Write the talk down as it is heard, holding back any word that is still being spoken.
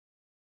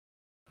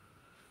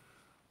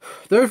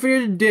Their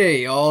video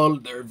today, all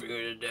their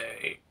video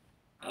today.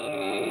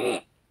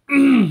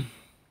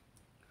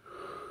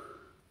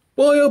 Boy,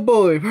 oh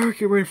boy, better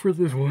get ready for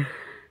this one.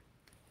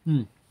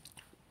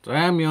 So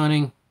I am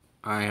yawning.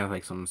 I have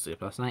like some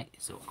sleep last night,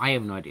 so I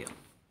have no idea.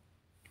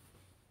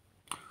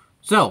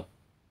 So,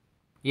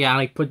 yeah, I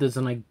like put this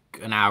in like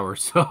an hour or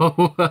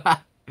so.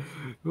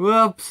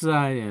 Whoops,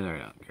 I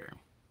don't care.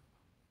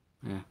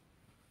 Yeah.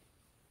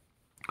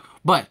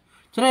 But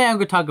today I'm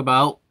gonna talk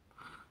about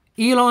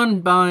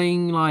Elon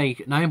buying like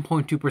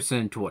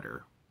 9.2%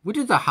 Twitter, which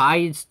is the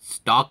highest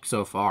stock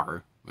so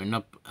far. And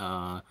up,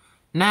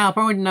 now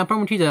pretty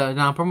much he's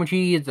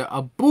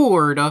a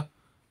board.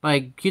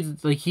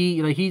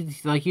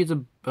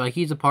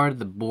 He's a part of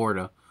the board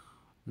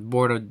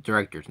of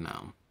directors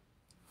now.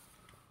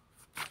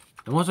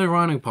 The most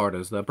ironic part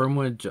is that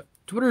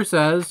Twitter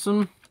says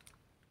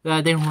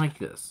that they don't like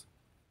this.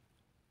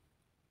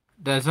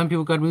 That some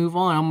people gotta move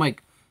on. I'm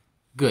like,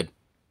 good,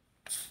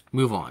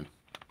 move on.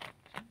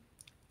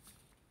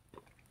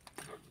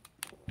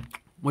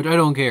 Which I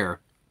don't care.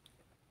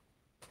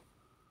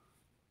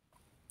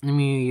 Let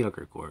me look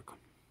real quick.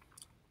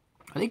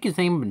 I think his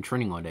name has been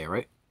trending all day,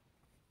 right?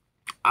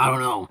 I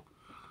don't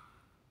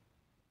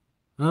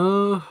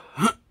know.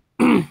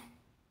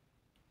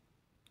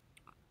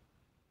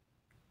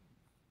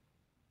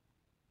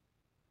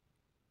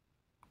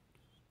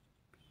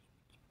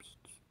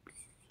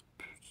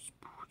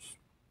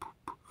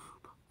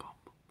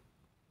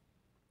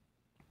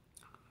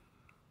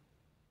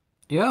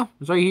 Yeah,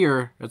 it's right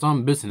here. It's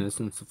on business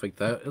and stuff like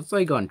that. It's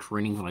like on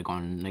trending, like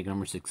on like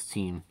number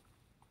 16.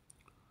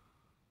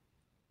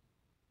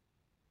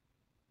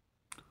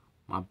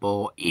 My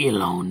boy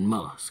Elon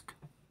Musk.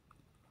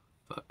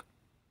 Fuck.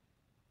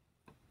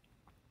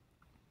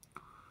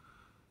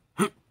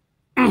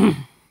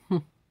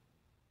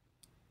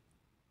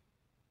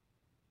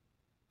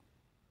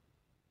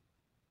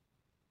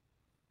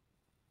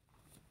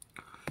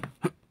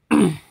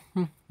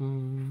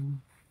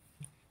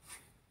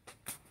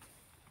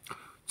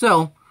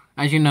 So,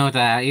 as you know,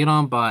 that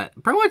Elon bought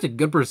pretty much a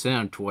good percent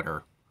on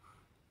Twitter.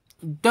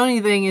 The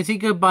only thing is he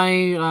could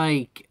buy,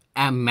 like,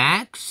 at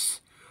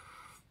max,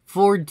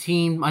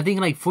 14, I think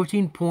like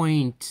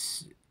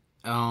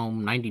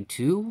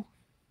 14.92,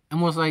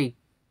 almost like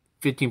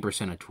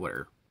 15% of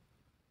Twitter.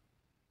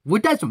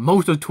 What, that's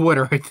most of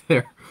Twitter right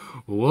there.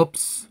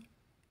 Whoops.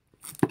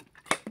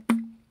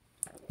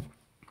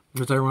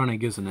 It's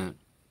ironic, isn't it?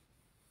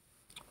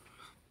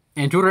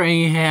 And Twitter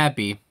ain't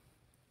happy.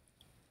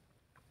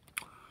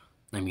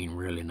 I mean,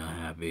 really not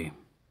happy.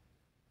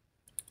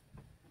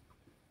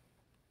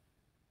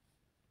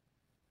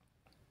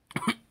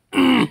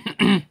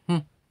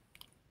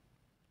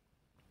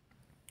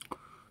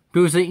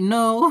 People say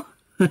no.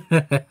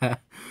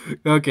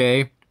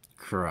 Okay,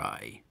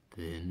 cry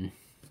then.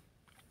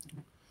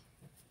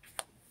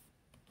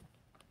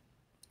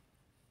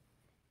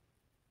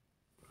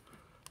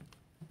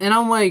 And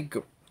I'm like,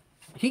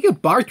 he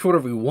could buy Twitter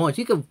if he wants.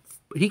 He could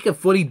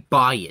fully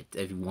buy it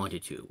if he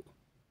wanted to.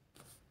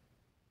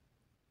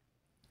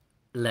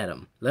 Let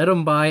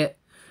him buy it,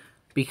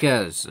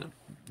 because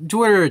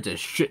Twitter is a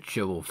shit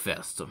show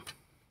fest.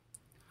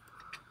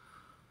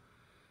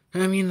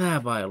 I mean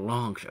that by a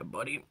long shot,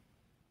 buddy.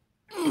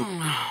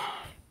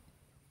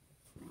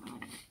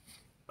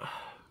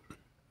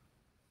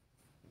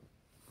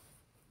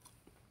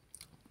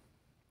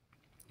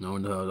 No,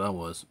 that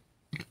was.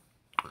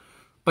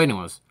 But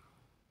anyways,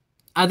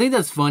 I think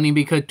that's funny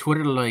because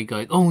Twitter like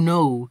oh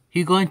no,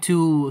 he's going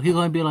to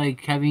be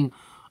like having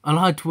a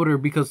lot of Twitter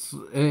because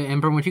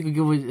and pretty much he could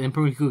give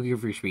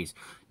free speech.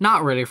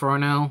 Not really for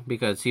now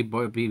because he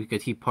part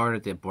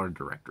of the board of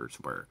directors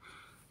where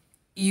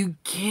he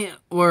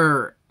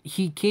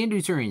can't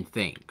do certain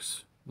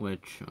things.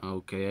 Which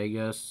okay, I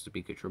guess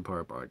because you're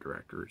part of board of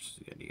directors,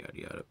 yada yada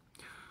yada.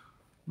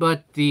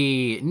 But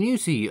the new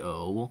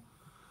CEO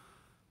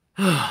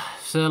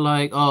said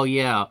like, oh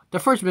yeah, the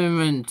First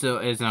Amendment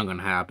is not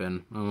gonna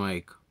happen. I'm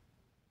like,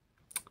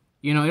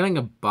 you know, it ain't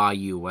gonna buy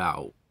you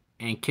out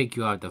and kick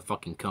you out of the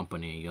fucking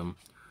company, and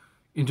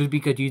just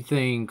because you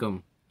think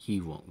he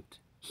won't,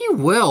 he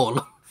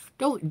will.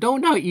 Don't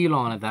doubt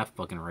Elon at that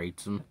fucking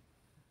rate.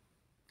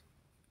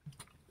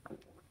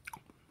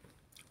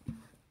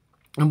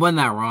 And wasn't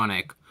that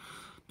ironic?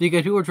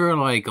 Because people were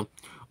like,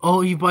 oh,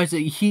 he buys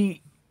it.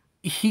 He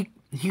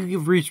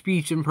give free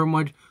speech and pretty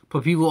much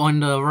put people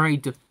on the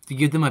right to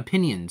give them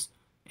opinions,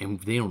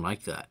 and they don't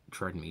like that.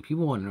 Trust me,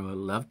 people on the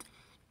left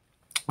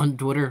on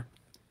Twitter,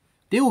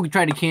 they will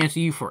try to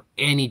cancel you for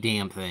any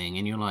damn thing,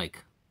 and you're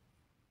like,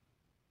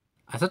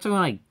 I said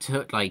something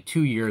like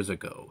 2 years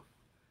ago.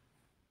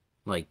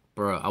 Like,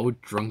 bro, I was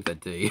drunk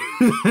that day.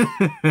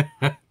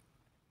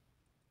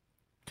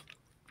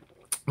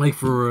 Like,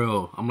 for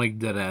real. I'm like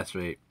dead ass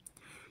right.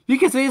 You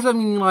can say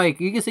something like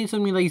you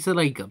said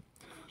like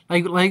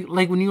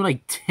when you were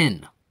like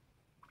 10.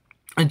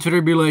 And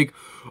Twitter be like,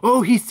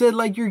 oh, he said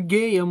like you're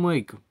gay. I'm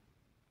like,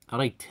 I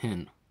like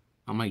 10.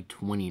 I'm like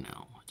 20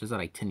 now. Just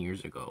like 10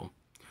 years ago.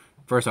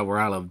 First of all, where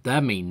I live,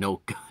 that made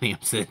no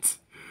goddamn sense.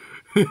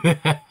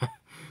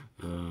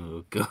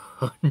 Oh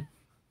god.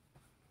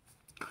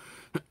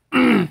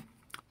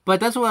 But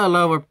that's what I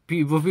love. Where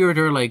people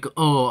are like,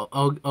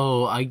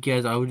 oh, I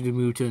guess I would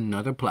move to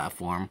another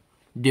platform.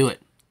 Do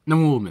it. No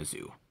one will miss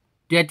you.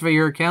 Deactivate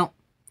your account.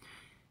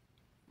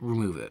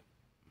 Remove it.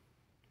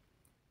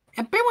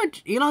 And pretty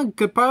much, Elon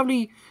could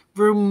probably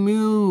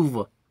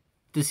remove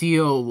the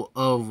CEO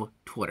of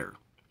Twitter.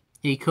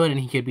 He could, and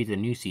he could be the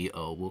new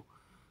CEO.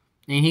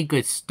 And he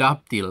could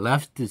stop the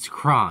leftist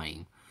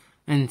crying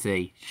and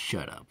say,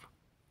 shut up.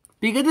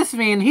 Because this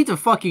man,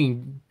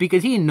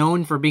 because he's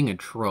known for being a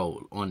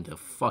troll on the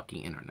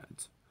fucking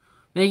internet.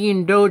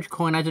 Making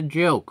Dogecoin as a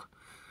joke.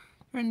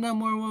 And no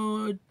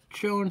more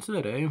show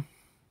instead, eh?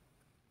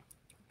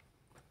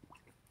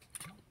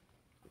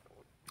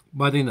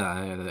 But I think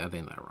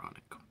that's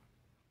ironic.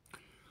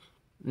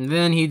 And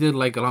then he did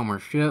like a lot more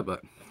shit,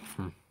 but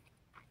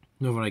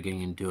nobody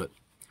getting into it.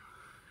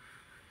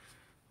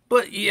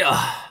 But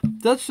yeah,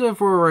 that's it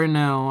for right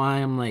now.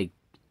 I'm like,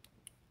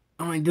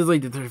 this is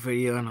like the third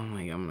video, and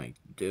I'm like,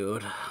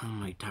 dude,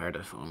 I'm like tired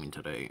of filming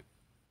today.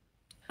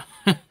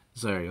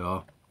 Sorry,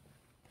 y'all.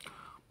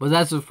 But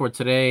that's it for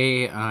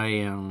today. I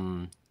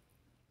am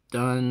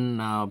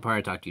done. I'll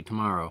probably talk to you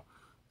tomorrow.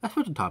 That's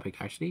what the topic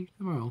actually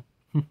tomorrow.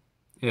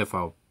 If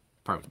I'll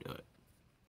probably do it.